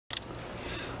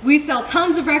We sell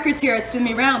tons of records here at Spin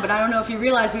Me Round, but I don't know if you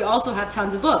realize we also have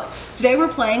tons of books. Today we're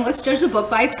playing Let's Judge the Book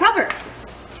by its cover.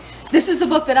 This is the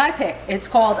book that I picked. It's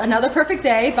called Another Perfect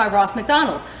Day by Ross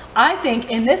McDonald. I think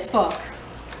in this book,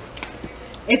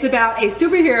 it's about a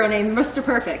superhero named Mr.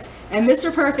 Perfect. And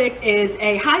Mr. Perfect is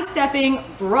a high-stepping,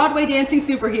 Broadway dancing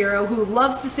superhero who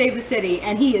loves to save the city,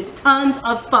 and he is tons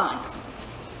of fun.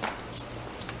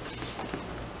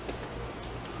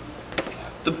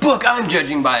 The book I'm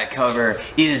judging by a cover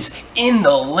is In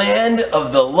the Land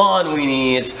of the Lawn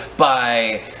Weenies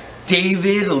by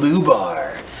David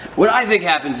Lubar. What I think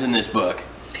happens in this book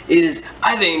is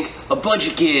I think a bunch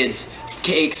of kids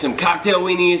take some cocktail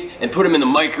weenies and put them in the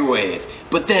microwave.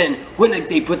 But then when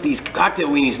they put these cocktail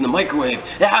weenies in the microwave,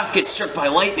 the house gets struck by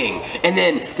lightning. And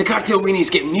then the cocktail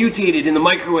weenies get mutated in the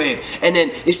microwave. And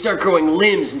then they start growing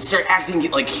limbs and start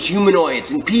acting like humanoids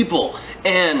and people.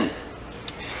 And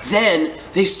then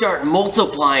they start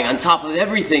multiplying on top of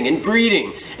everything and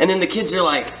breeding. And then the kids are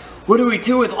like, what do we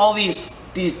do with all these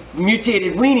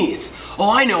mutated weenies?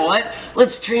 Oh, I know what.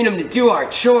 Let's train them to do our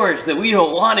chores that we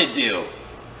don't want to do.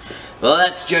 Well,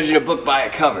 that's judging a book by a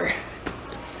cover.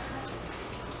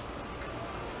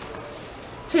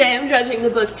 Today I'm judging the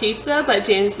book Pizza by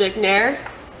James McNair.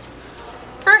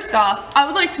 First off, I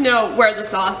would like to know where the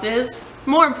sauce is.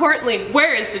 More importantly,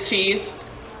 where is the cheese?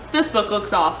 This book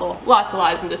looks awful. Lots of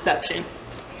lies and deception.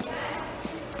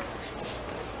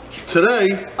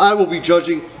 Today, I will be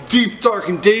judging Deep, Dark,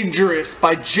 and Dangerous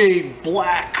by Jade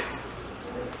Black.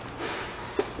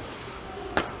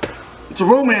 It's a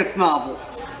romance novel.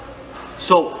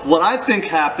 So what I think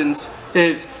happens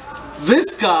is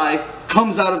this guy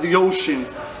comes out of the ocean,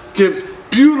 gives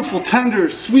beautiful, tender,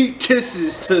 sweet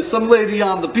kisses to some lady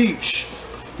on the beach.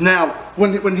 Now,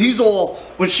 when she's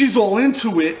all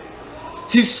into it,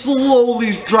 he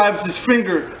slowly drives his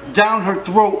finger down her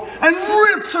throat and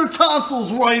rips her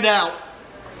tonsils right out.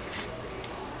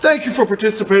 Thank you for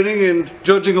participating in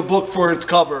judging a book for its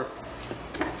cover.